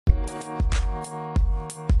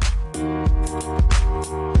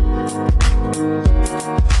Hi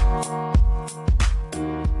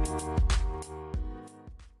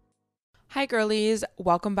girlies,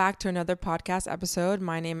 welcome back to another podcast episode.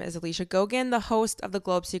 My name is Alicia Gogan, the host of the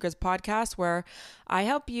Globe Secrets podcast, where I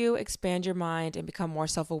help you expand your mind and become more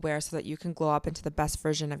self-aware so that you can glow up into the best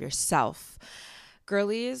version of yourself.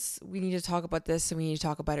 Girlies, we need to talk about this, and we need to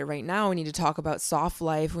talk about it right now. We need to talk about soft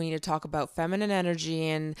life. We need to talk about feminine energy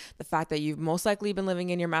and the fact that you've most likely been living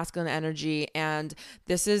in your masculine energy. And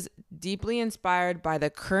this is deeply inspired by the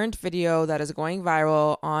current video that is going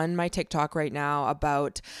viral on my TikTok right now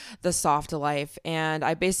about the soft life. And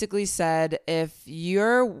I basically said, if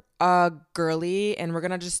you're a girly, and we're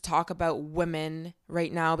going to just talk about women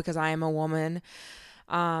right now because I am a woman,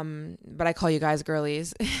 but I call you guys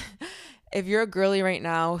girlies. If you're a girly right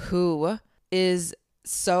now who is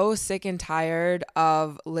so sick and tired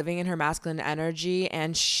of living in her masculine energy,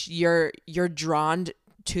 and you're drawn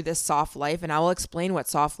to this soft life, and I will explain what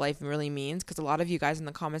soft life really means because a lot of you guys in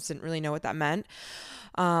the comments didn't really know what that meant.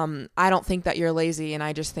 I don't think that you're lazy, and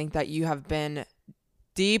I just think that you have been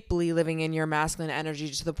deeply living in your masculine energy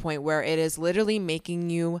to the point where it is literally making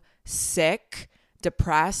you sick,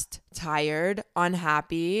 depressed, tired,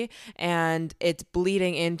 unhappy, and it's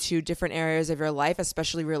bleeding into different areas of your life,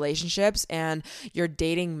 especially relationships, and you're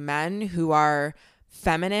dating men who are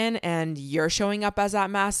feminine and you're showing up as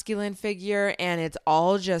that masculine figure, and it's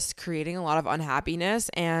all just creating a lot of unhappiness.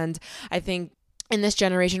 And I think in this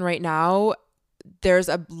generation right now, there's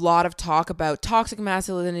a lot of talk about toxic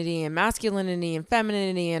masculinity and masculinity and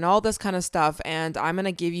femininity and all this kind of stuff. And I'm going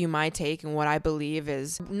to give you my take and what I believe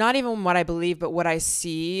is not even what I believe, but what I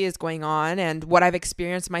see is going on and what I've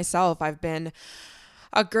experienced myself. I've been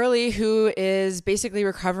a girly who is basically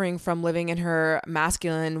recovering from living in her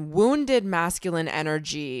wounded masculine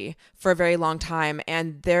energy for a very long time.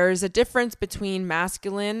 And there's a difference between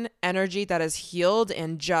masculine energy that is healed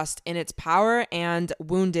and just in its power and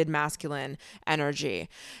wounded masculine energy.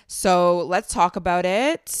 So let's talk about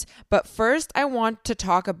it. But first, I want to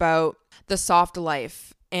talk about the soft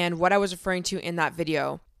life and what I was referring to in that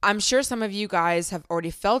video. I'm sure some of you guys have already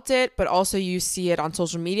felt it, but also you see it on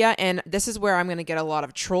social media. And this is where I'm going to get a lot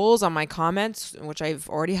of trolls on my comments, which I've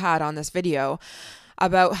already had on this video,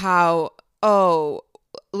 about how,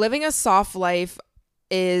 living a soft life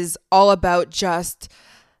is all about just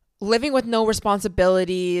living with no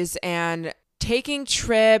responsibilities and taking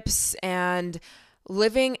trips and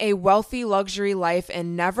living a wealthy luxury life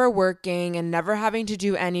and never working and never having to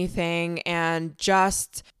do anything and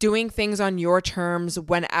just doing things on your terms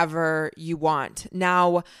whenever you want.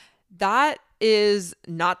 Now, that is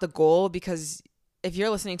not the goal, because if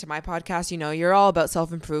you're listening to my podcast, you know, you're all about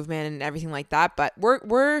self-improvement and everything like that, but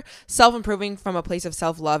we're self-improving from a place of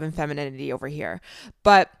self-love and femininity over here.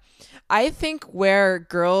 But I think where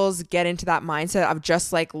girls get into that mindset of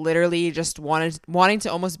just like literally just wanting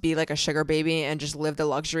to almost be like a sugar baby and just live the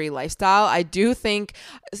luxury lifestyle, I do think,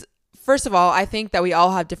 first of all, I think that we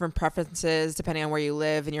all have different preferences depending on where you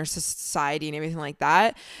live in your society and everything like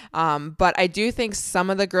that. But I do think some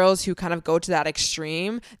of the girls who kind of go to that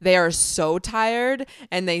extreme, they are so tired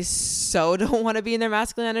and they so don't want to be in their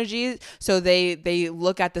masculine energy. So they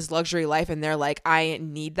look at this luxury life and they're like, I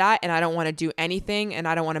need that, and I don't want to do anything, and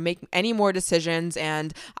I don't want to make any more decisions,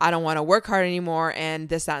 and I don't want to work hard anymore, and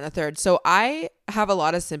this, that, and the third. So I have a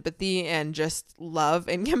lot of sympathy and just love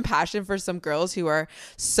and compassion for some girls who are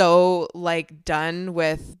so like done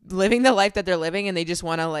with living the life that they're living, and they just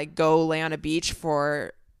want to like go lay on a beach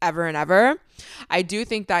for ever and ever. I do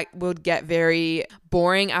think that would get very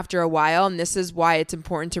boring after a while, and this is why it's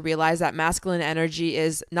important to realize that masculine energy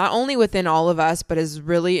is not only within all of us, but is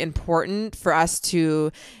really important for us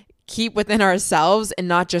to keep within ourselves and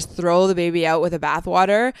not just throw the baby out with the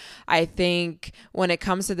bathwater. I think when it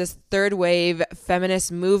comes to this third wave feminist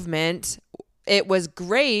movement, it was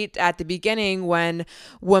great at the beginning when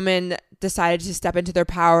women decided to step into their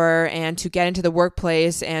power and to get into the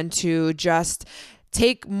workplace and to just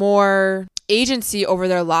take more agency over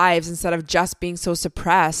their lives instead of just being so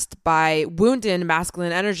suppressed by wounded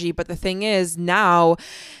masculine energy. But the thing is, now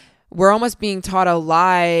we're almost being taught a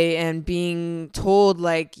lie and being told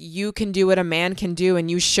like you can do what a man can do and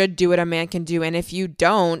you should do what a man can do. And if you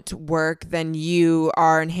don't work, then you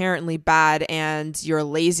are inherently bad and you're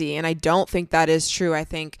lazy. And I don't think that is true. I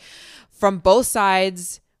think from both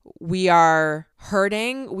sides, we are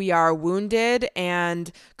hurting, we are wounded,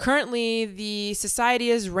 and currently the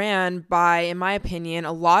society is ran by, in my opinion,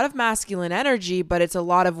 a lot of masculine energy, but it's a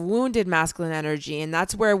lot of wounded masculine energy. And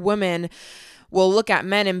that's where women will look at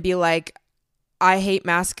men and be like, I hate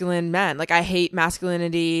masculine men. Like, I hate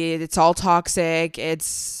masculinity. It's all toxic.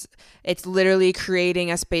 It's it's literally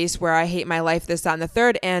creating a space where I hate my life, this, that, and the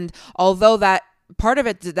third. And although that part of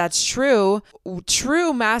it, that's true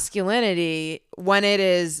masculinity, when it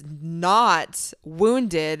is not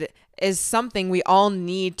wounded, is something we all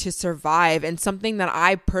need to survive, and something that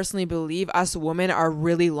I personally believe us women are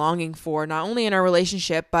really longing for, not only in our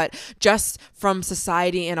relationship, but just from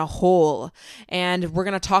society in a whole. And we're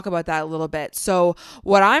going to talk about that a little bit. So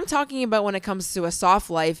what I'm talking about when it comes to a soft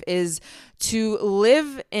life is to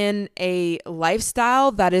live in a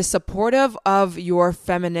lifestyle that is supportive of your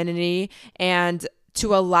femininity and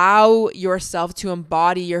to allow yourself to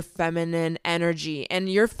embody your feminine energy. And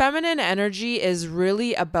your feminine energy is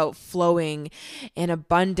really about flowing in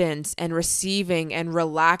abundance and receiving and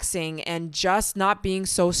relaxing and just not being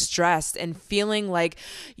so stressed and feeling like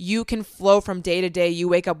you can flow from day to day. You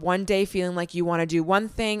wake up one day feeling like you want to do one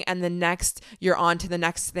thing, and the next you're on to the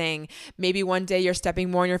next thing. Maybe one day you're stepping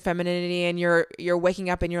more in your femininity and you're waking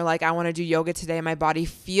up and you're like, I want to do yoga today. My body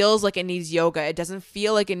feels like it needs yoga. It doesn't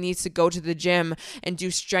feel like it needs to go to the gym and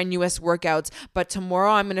do strenuous workouts, but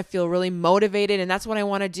tomorrow I'm going to feel really motivated, and that's what I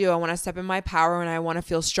want to do. I want to step in my power and I want to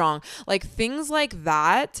feel strong. Like things like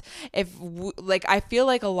that. I feel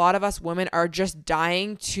like a lot of us women are just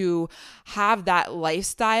dying to have that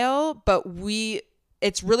lifestyle, but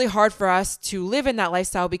it's really hard for us to live in that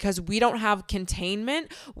lifestyle because we don't have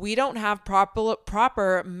containment. We don't have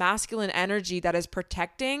proper masculine energy that is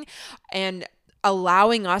protecting and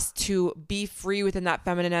allowing us to be free within that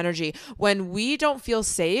feminine energy. When we don't feel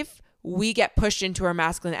safe, we get pushed into our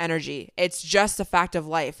masculine energy. It's just a fact of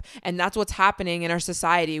life. And that's what's happening in our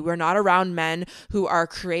society. We're not around men who are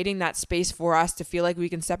creating that space for us to feel like we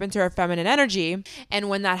can step into our feminine energy. And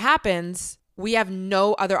when that happens, we have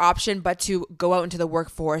no other option but to go out into the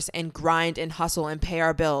workforce and grind and hustle and pay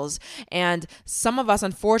our bills. And some of us,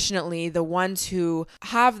 unfortunately, the ones who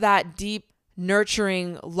have that deep,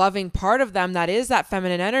 nurturing, loving part of them that is that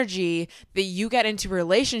feminine energy, that you get into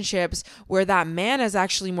relationships where that man is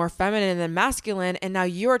actually more feminine than masculine, and now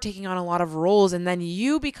you're taking on a lot of roles, and then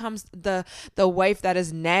you become the wife that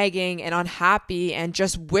is nagging and unhappy and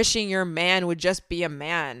just wishing your man would just be a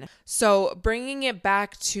man. So bringing it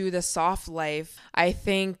back to the soft life, I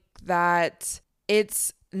think that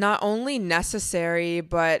it's not only necessary,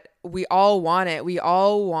 but we all want it. We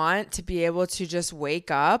all want to be able to just wake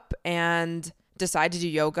up and decide to do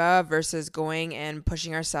yoga versus going and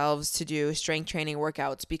pushing ourselves to do strength training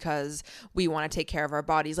workouts because we want to take care of our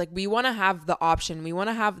bodies. Like, we want to have the option. We want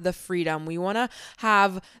to have the freedom. We want to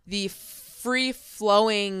have the free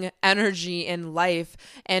flowing energy in life.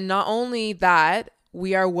 And not only that,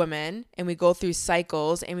 we are women and we go through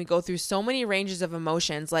cycles and we go through so many ranges of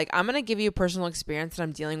emotions. Like, I'm going to give you a personal experience that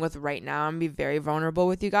I'm dealing with right now. I'm going to be very vulnerable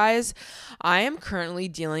with you guys. I am currently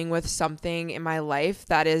dealing with something in my life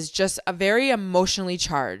that is just a very emotionally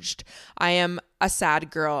charged. I am a sad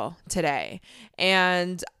girl today,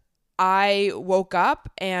 and I woke up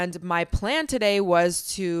and my plan today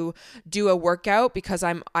was to do a workout because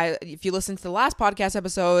if you listen to the last podcast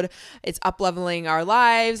episode, it's up-leveling our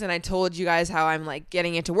lives. And I told you guys how I'm like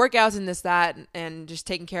getting into workouts and this, that, and just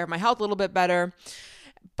taking care of my health a little bit better.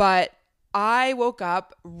 But I woke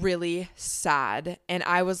up really sad and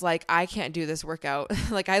I was like, I can't do this workout.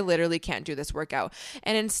 Like, I literally can't do this workout.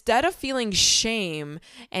 And instead of feeling shame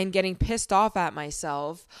and getting pissed off at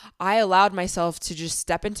myself, I allowed myself to just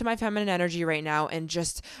step into my feminine energy right now and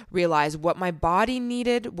just realize what my body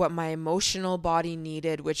needed, what my emotional body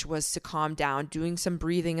needed, which was to calm down, doing some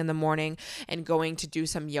breathing in the morning and going to do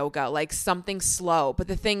some yoga, like something slow. But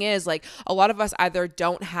the thing is, like, a lot of us either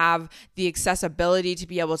don't have the accessibility to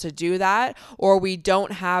be able to do that, or we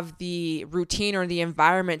don't have the routine or the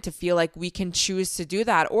environment to feel like we can choose to do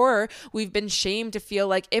that, or we've been shamed to feel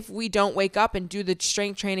like if we don't wake up and do the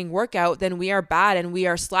strength training workout, then we are bad and we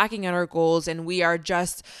are slacking at our goals and we are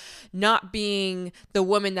just not being the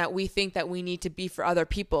woman that we think that we need to be for other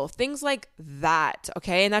people. Things like that,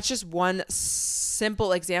 okay? And that's just one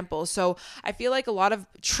simple example. So I feel like a lot of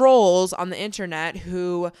trolls on the internet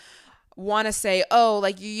who want to say, oh,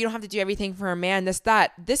 like you don't have to do everything for a man, this,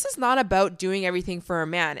 that. This is not about doing everything for a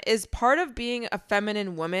man. Is part of being a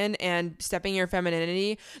feminine woman and stepping your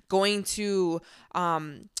femininity going to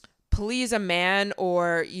please a man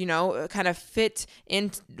or, kind of fit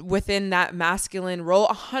in within that masculine role?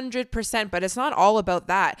 100%. But it's not all about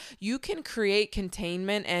that. You can create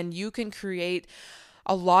containment and you can create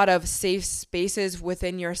a lot of safe spaces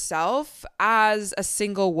within yourself as a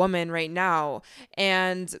single woman right now.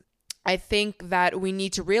 And I think that we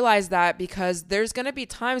need to realize that, because there's going to be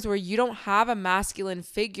times where you don't have a masculine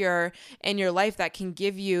figure in your life that can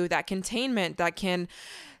give you that containment, that can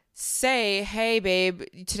say, hey, babe,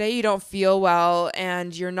 today you don't feel well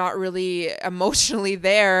and you're not really emotionally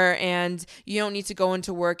there and you don't need to go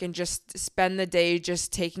into work and just spend the day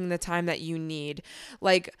just taking the time that you need.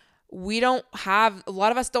 Like, a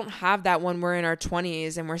lot of us don't have that when we're in our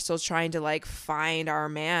 20s and we're still trying to like find our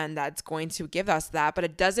man that's going to give us that. But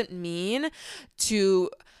it doesn't mean to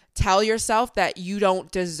tell yourself that you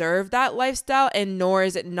don't deserve that lifestyle, and nor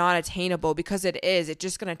is it not attainable, because it is. It's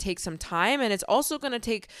just going to take some time, and it's also going to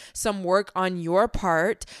take some work on your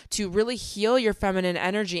part to really heal your feminine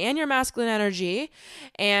energy and your masculine energy,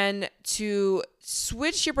 and to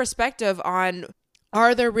switch your perspective on,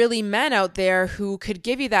 are there really men out there who could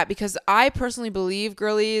give you that? Because I personally believe,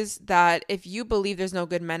 girlies, that if you believe there's no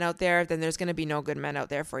good men out there, then there's going to be no good men out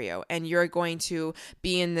there for you. And you're going to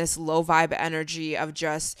be in this low vibe energy of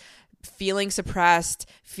just feeling suppressed,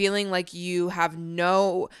 feeling like you have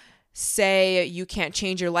no say, you can't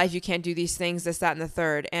change your life, you can't do these things, this, that, and the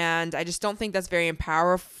third. And I just don't think that's very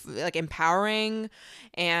empowering.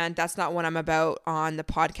 And that's not what I'm about on the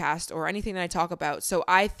podcast or anything that I talk about. So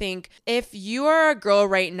I think if you are a girl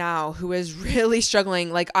right now who is really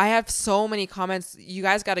struggling, like I have so many comments, you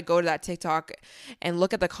guys got to go to that TikTok and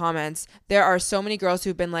look at the comments. There are so many girls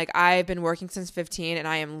who've been like, I've been working since 15 and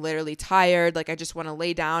I am literally tired. Like I just want to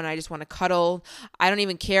lay down. I just want to cuddle. I don't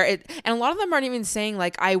even care. And a lot of them aren't even saying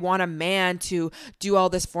like, I want a man to do all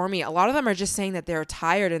this for me. A lot of them are just saying that they're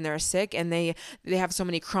tired and they're sick and they have so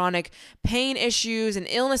many chronic pain issues and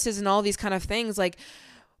illnesses and all these kind of things. Like,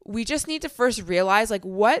 we just need to first realize, like,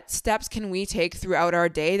 what steps can we take throughout our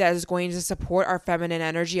day that is going to support our feminine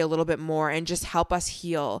energy a little bit more and just help us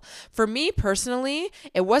heal. For me personally,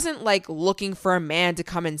 it wasn't like looking for a man to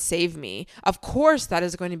come and save me. Of course, that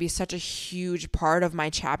is going to be such a huge part of my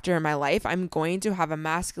chapter in my life. I'm going to have a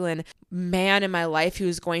masculine man in my life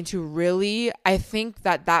who's going to really, I think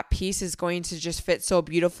that piece is going to just fit so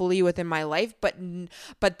beautifully within my life.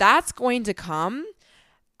 But that's going to come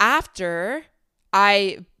after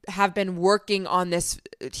I have been working on this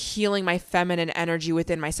healing my feminine energy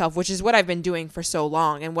within myself, which is what I've been doing for so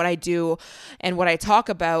long, and what I do and what I talk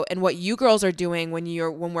about and what you girls are doing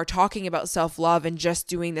when we're talking about self-love and just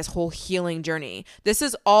doing this whole healing journey. This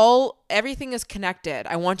is everything is connected.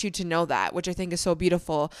 I want you to know that, which I think is so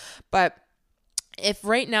beautiful. But if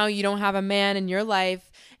right now you don't have a man in your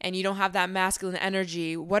life and you don't have that masculine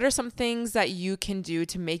energy, what are some things that you can do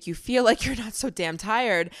to make you feel like you're not so damn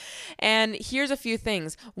tired? And here's a few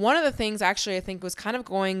things. One of the things actually I think was kind of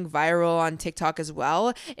going viral on TikTok as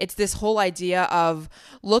well. It's this whole idea of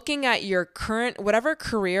looking at your current, whatever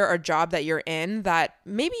career or job that you're in, that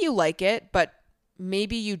maybe you like it, but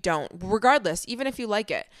maybe you don't. Regardless, even if you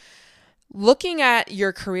like it, looking at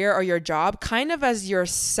your career or your job kind of as your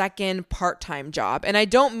second part-time job. And I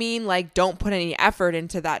don't mean like don't put any effort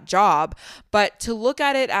into that job, but to look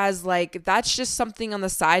at it as like that's just something on the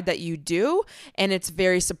side that you do and it's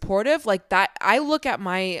very supportive. Like that, I look at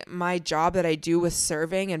my job that I do with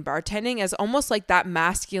serving and bartending as almost like that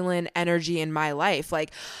masculine energy in my life.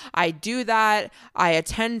 Like I do that, I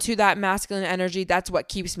attend to that masculine energy. That's what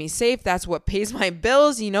keeps me safe. That's what pays my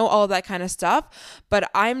bills, all that kind of stuff. But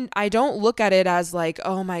I don't look at it as like,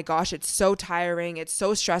 oh my gosh, it's so tiring, it's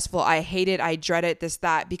so stressful, I hate it, I dread it, this,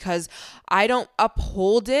 that, because I don't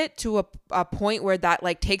uphold it to a point where that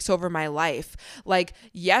like takes over my life. Like,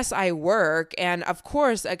 yes, I work, and of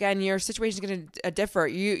course, again, your situation is going to differ.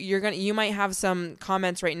 You might have some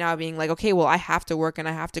comments right now being like, okay, well, I have to work and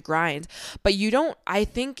I have to grind, but you don't. I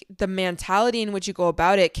think the mentality in which you go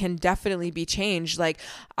about it can definitely be changed. Like,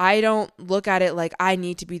 I don't look at it like I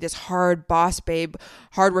need to be this hard boss babe,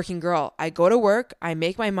 hardworking girl. I go to work, I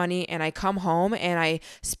make my money, and I come home and I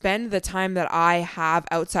spend the time that I have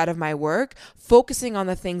outside of my work focusing on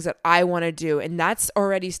the things that I want to do. And that's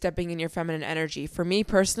already stepping in your feminine energy. For me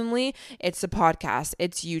personally, it's the podcast,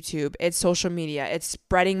 it's YouTube, it's social media, it's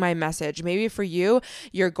spreading my message. Maybe for you,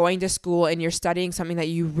 you're going to school and you're studying something that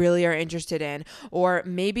you really are interested in. Or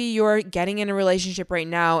maybe you're getting in a relationship right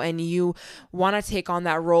now and you want to take on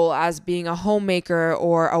that role as being a homemaker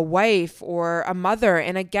or a wife or a mother.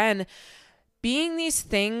 And again, being these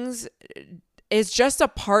things is just a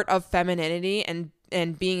part of femininity and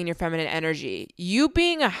being in your feminine energy. You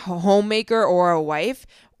being a homemaker or a wife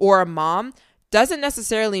or a mom doesn't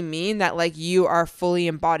necessarily mean that like you are fully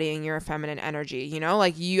embodying your feminine energy, you know,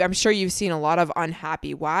 like I'm sure you've seen a lot of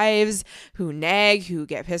unhappy wives who nag, who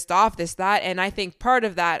get pissed off, this, that. And I think part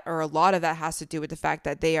of that, or a lot of that, has to do with the fact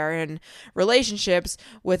that they are in relationships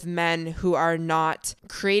with men who are not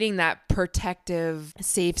creating that protective,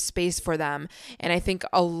 safe space for them. And I think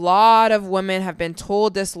a lot of women have been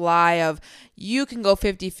told this lie of, you can go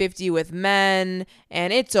 50-50 with men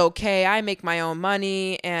and it's okay. I make my own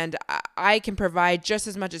money and I can provide just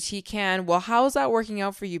as much as he can. Well, how's that working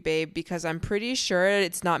out for you, babe? Because I'm pretty sure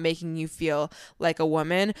it's not making you feel like a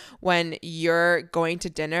woman when you're going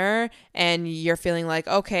to dinner and you're feeling like,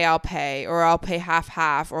 okay, I'll pay, or I'll pay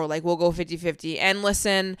half, or like we'll go 50-50. And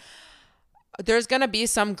listen, there's going to be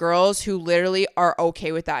some girls who literally are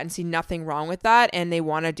okay with that and see nothing wrong with that and they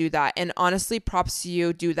want to do that. And honestly, props to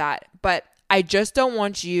you, do that. But I just don't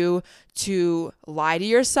want you to lie to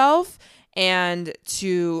yourself and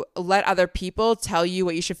to let other people tell you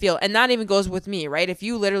what you should feel. And that even goes with me, right? If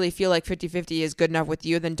you literally feel like 50-50 is good enough with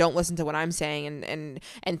you, then don't listen to what I'm saying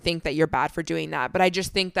and think that you're bad for doing that. But I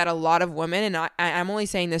just think that a lot of women, and I'm only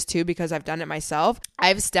saying this too because I've done it myself,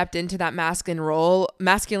 I've stepped into that masculine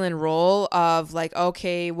role of like,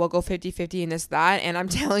 okay, we'll go 50-50 and this, that. And I'm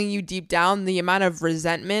telling you, deep down, the amount of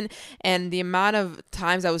resentment and the amount of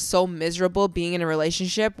times I was so miserable being in a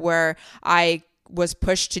relationship where I was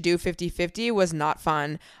pushed to do 50-50 was not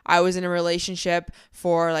fun. I was in a relationship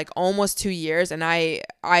for like almost 2 years, and I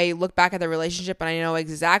look back at the relationship and I know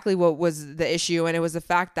exactly what was the issue, and it was the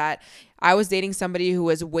fact that I was dating somebody who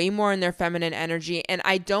was way more in their feminine energy. And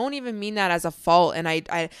I don't even mean that as a fault. And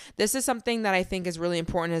I this is something that I think is really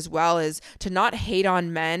important as well, is to not hate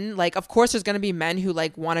on men. Like, of course, there's going to be men who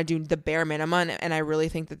like want to do the bare minimum, and I really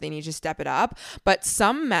think that they need to step it up. But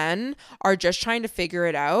some men are just trying to figure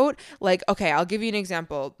it out. Like, okay, I'll give you an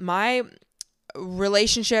example. My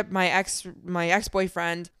relationship, my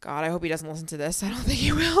ex-boyfriend, God, I hope he doesn't listen to this. I don't think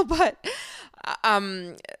he will, but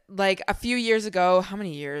like a few years ago, how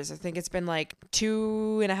many years? I think it's been like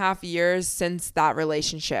 2.5 years since that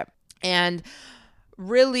relationship. And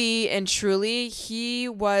really and truly, he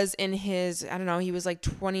was in his, I don't know, he was like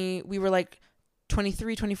 20, we were like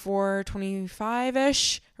 23, 24,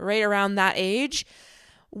 25-ish, right around that age.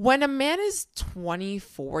 When a man is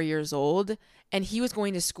 24 years old and he was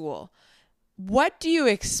going to school, what do you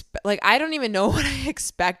expect? Like, I don't even know what I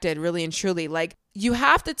expected, really and truly. Like, you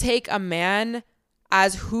have to take a man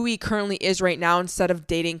as who he currently is right now instead of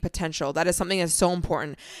dating potential. That is something that's so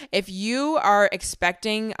important. If you are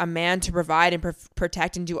expecting a man to provide and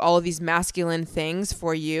protect and do all of these masculine things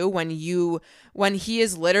for you when he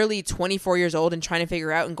is literally 24 years old and trying to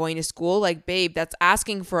figure out and going to school, like, babe, that's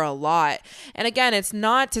asking for a lot. And again, it's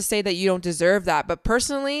not to say that you don't deserve that, but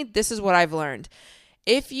personally, this is what I've learned.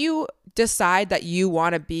 If you decide that you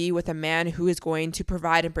want to be with a man who is going to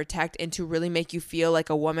provide and protect and to really make you feel like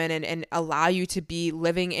a woman and allow you to be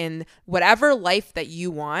living in whatever life that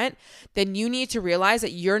you want, then you need to realize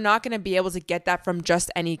that you're not going to be able to get that from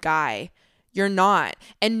just any guy. You're not.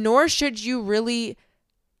 And nor should you really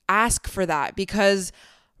ask for that, because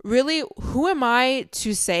really, who am I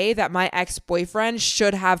to say that my ex-boyfriend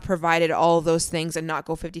should have provided all of those things and not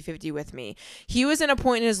go 50-50 with me? He was in a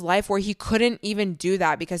point in his life where he couldn't even do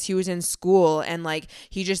that because he was in school and like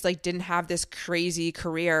he just like didn't have this crazy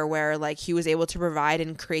career where like he was able to provide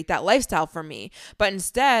and create that lifestyle for me. But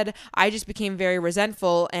instead, I just became very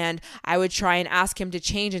resentful and I would try and ask him to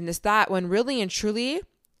change and this, that, when really and truly,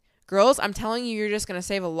 girls, I'm telling you, you're just going to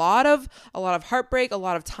save a lot of heartbreak, a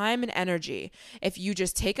lot of time and energy if you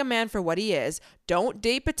just take a man for what he is, don't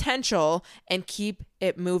date potential, and keep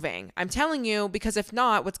it moving. I'm telling you, because if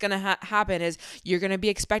not, what's going to happen is you're going to be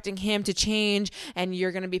expecting him to change and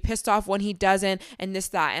you're going to be pissed off when he doesn't and this,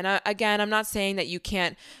 that. And again, I'm not saying that you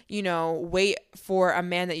can't, wait for a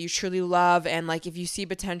man that you truly love. And like, if you see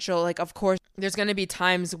potential, like, of course, there's going to be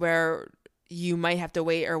times where you might have to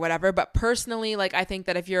wait or whatever. But personally, like, I think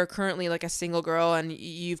that if you're currently like a single girl and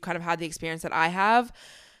you've kind of had the experience that I have,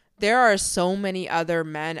 there are so many other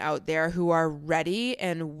men out there who are ready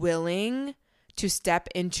and willing to step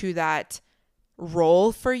into that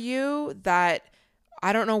role for you, that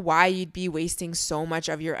I don't know why you'd be wasting so much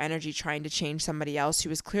of your energy trying to change somebody else who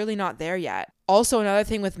is clearly not there yet. Also, another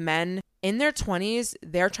thing with men in their 20s,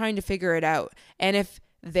 they're trying to figure it out. And if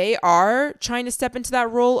they are trying to step into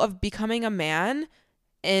that role of becoming a man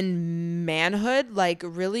in manhood, like,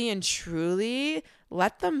 really and truly,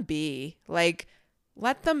 let them be. Like,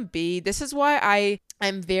 let them be. This is why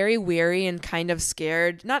I'm very wary and kind of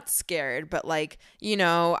scared. Not scared, but like,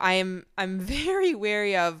 I'm very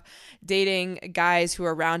wary of dating guys who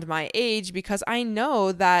are around my age, because I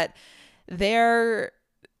know that they're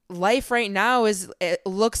life right now it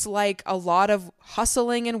looks like a lot of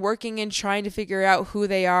hustling and working and trying to figure out who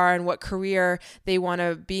they are and what career they want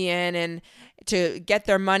to be in, and to get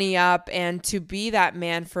their money up and to be that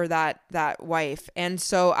man for that wife. And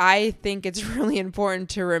so I think it's really important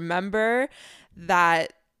to remember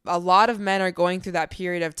that a lot of men are going through that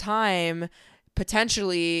period of time,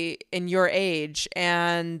 potentially in your age.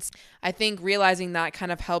 And I think realizing that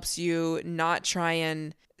kind of helps you not try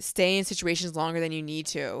and stay in situations longer than you need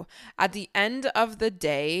to. At the end of the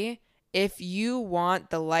day, if you want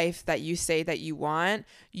the life that you say that you want,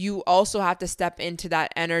 you also have to step into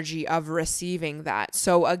that energy of receiving that.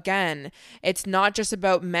 So again, it's not just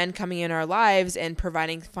about men coming in our lives and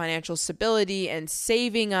providing financial stability and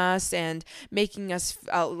saving us and making us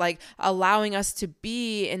allowing us to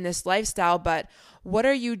be in this lifestyle, but what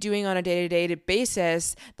are you doing on a day-to-day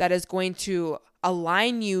basis that is going to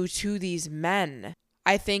align you to these men?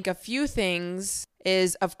 I think a few things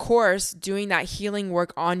is, of course, doing that healing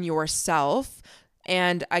work on yourself.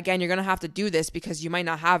 And again, you're going to have to do this because you might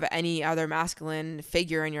not have any other masculine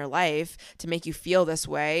figure in your life to make you feel this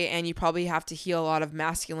way. And you probably have to heal a lot of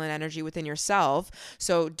masculine energy within yourself.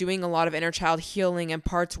 So doing a lot of inner child healing and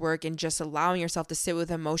parts work and just allowing yourself to sit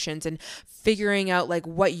with emotions and figuring out like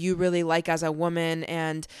what you really like as a woman,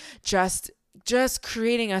 and just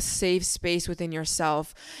creating a safe space within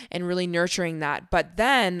yourself and really nurturing that. But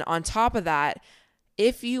then on top of that,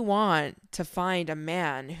 if you want to find a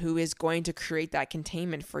man who is going to create that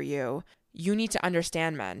containment for you, you need to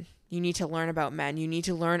understand men. You need to learn about men. You need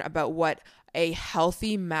to learn about what a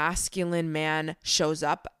healthy masculine man shows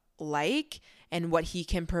up like and what he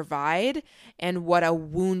can provide, and what a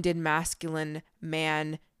wounded masculine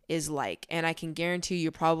man is like. And I can guarantee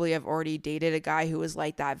you probably have already dated a guy who is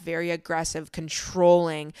like that, very aggressive,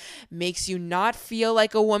 controlling, makes you not feel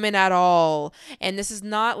like a woman at all. And this is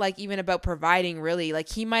not like even about providing, really. Like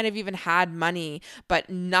he might have even had money, but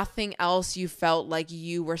nothing else you felt like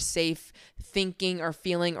you were safe thinking or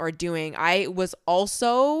feeling or doing. I was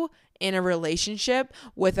also in a relationship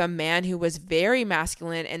with a man who was very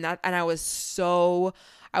masculine, and I would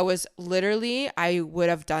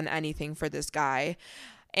have done anything for this guy.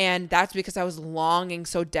 And that's because I was longing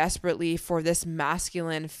so desperately for this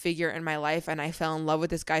masculine figure in my life. And I fell in love with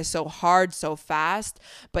this guy so hard, so fast.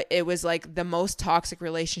 But it was like the most toxic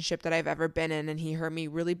relationship that I've ever been in. And he hurt me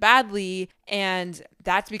really badly. And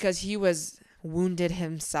that's because he was wounded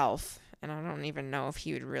himself. And I don't even know if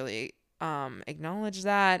he would really acknowledge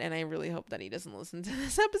that. And I really hope that he doesn't listen to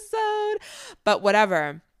this episode. But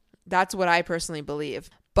whatever. That's what I personally believe.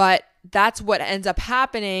 But that's what ends up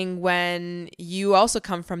happening when you also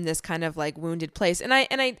come from this kind of like wounded place. And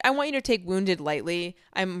I want you to take wounded lightly.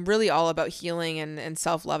 I'm really all about healing and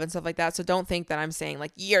self-love and stuff like that. So don't think that I'm saying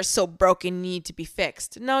like, you're so broken, you need to be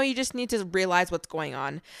fixed. No, you just need to realize what's going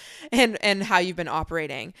on and how you've been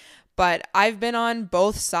operating. But I've been on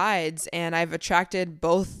both sides, and I've attracted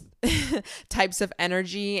both types of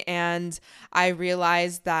energy. And I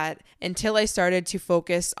realized that until I started to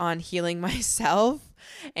focus on healing myself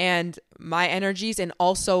and my energies, and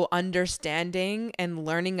also understanding and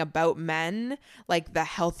learning about men, like the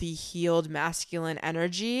healthy, healed masculine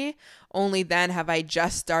energy, only then have I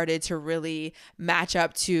just started to really match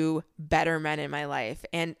up to better men in my life,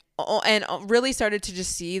 and really started to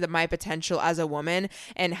just see my potential as a woman,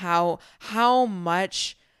 and how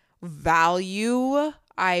much value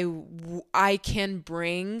I can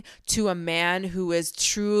bring to a man who is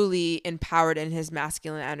truly empowered in his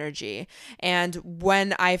masculine energy. And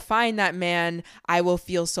when I find that man, I will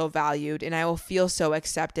feel so valued, and I will feel so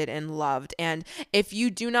accepted and loved. And if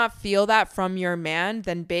you do not feel that from your man,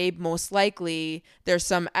 then babe, most likely there's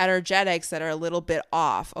some energetics that are a little bit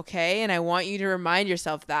off, okay? And I want you to remind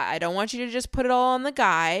yourself that. I don't want you to just put it all on the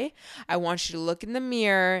guy. I want you to look in the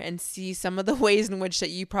mirror and see some of the ways in which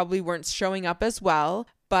that you probably weren't showing up as well.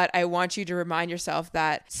 But I want you to remind yourself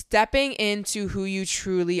that stepping into who you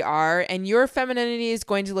truly are, and your femininity is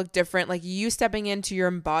going to look different. Like you stepping into your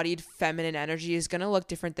embodied feminine energy is going to look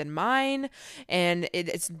different than mine. And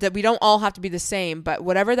it's that we don't all have to be the same, but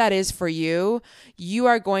whatever that is for you, you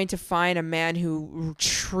are going to find a man who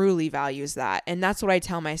truly values that. And that's what I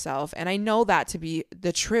tell myself. And I know that to be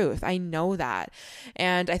the truth. I know that.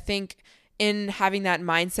 And I think in having that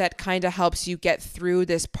mindset kind of helps you get through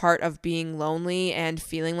this part of being lonely and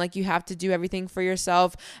feeling like you have to do everything for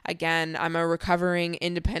yourself. Again, I'm a recovering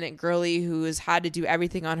independent girlie who has had to do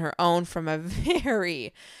everything on her own from a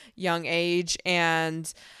very young age.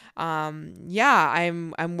 And I'm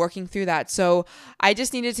working through that. So I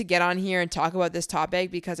just needed to get on here and talk about this topic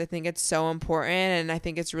because I think it's so important, and I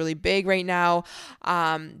think it's really big right now.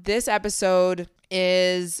 This episode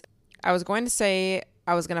is, I was going to say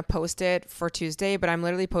I was going to post it for Tuesday, but I'm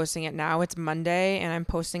literally posting it now. It's Monday, and I'm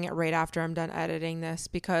posting it right after I'm done editing this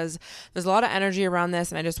because there's a lot of energy around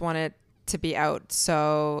this and I just want it to be out.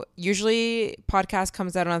 So usually podcast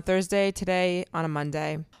comes out on a Thursday, today on a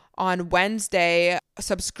Monday. On Wednesday,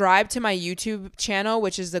 subscribe to my YouTube channel,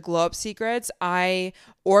 which is the Glow Up Secrets. I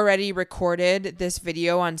already recorded this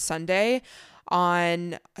video on Sunday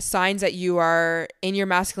on signs that you are in your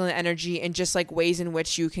masculine energy and just like ways in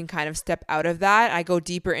which you can kind of step out of that. I go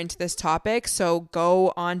deeper into this topic. So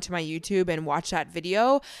go on to my YouTube and watch that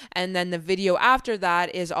video. And then the video after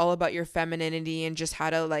that is all about your femininity and just how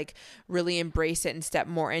to like really embrace it and step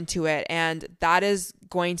more into it. And that is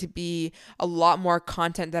going to be a lot more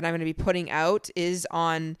content that I'm going to be putting out is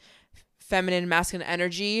on feminine, masculine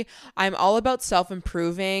energy. I'm all about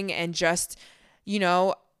self-improving and just,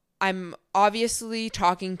 I'm obviously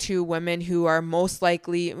talking to women who are most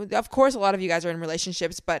likely, of course, a lot of you guys are in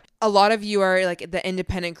relationships, but a lot of you are like the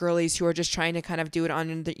independent girlies who are just trying to kind of do it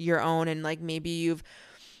on your own. And like maybe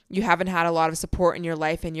you haven't had a lot of support in your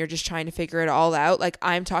life and you're just trying to figure it all out. Like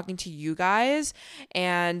I'm talking to you guys,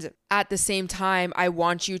 and at the same time, I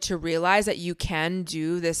want you to realize that you can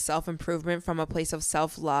do this self-improvement from a place of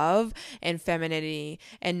self-love and femininity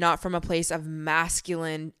and not from a place of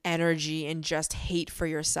masculine energy and just hate for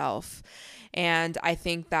yourself. And I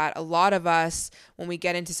think that a lot of us, when we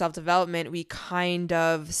get into self-development, we kind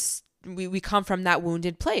of we come from that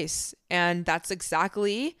wounded place. And that's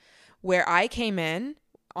exactly where I came in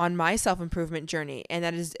on my self-improvement journey. And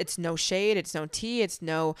that is, it's no shade, it's no tea, it's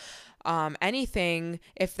no anything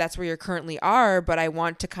if that's where you currently are. But I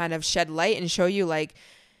want to kind of shed light and show you like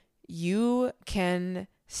you can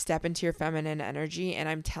step into your feminine energy. And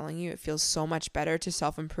I'm telling you, it feels so much better to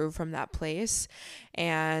self-improve from that place,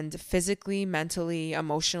 and physically, mentally,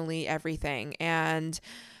 emotionally, everything. And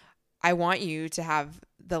I want you to have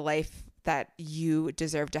the life that you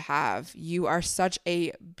deserve to have. You are such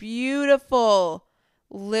a beautiful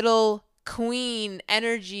little queen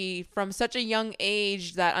energy from such a young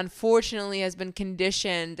age that unfortunately has been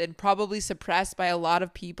conditioned and probably suppressed by a lot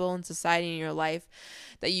of people in society in your life,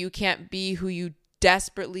 that you can't be who you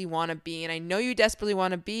desperately want to be. And I know you desperately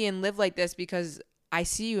want to be and live like this because I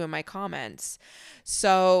see you in my comments.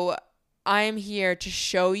 So I'm here to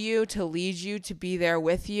show you, to lead you, to be there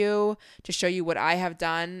with you, to show you what I have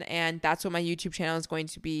done. And that's what my YouTube channel is going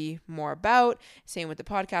to be more about. Same with the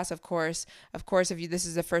podcast, of course. Of course, if this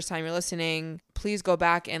is the first time you're listening, please go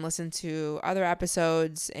back and listen to other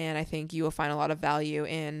episodes. And I think you will find a lot of value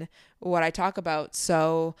in what I talk about.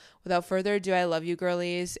 So without further ado, I love you,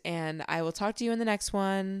 girlies. And I will talk to you in the next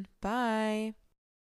one. Bye.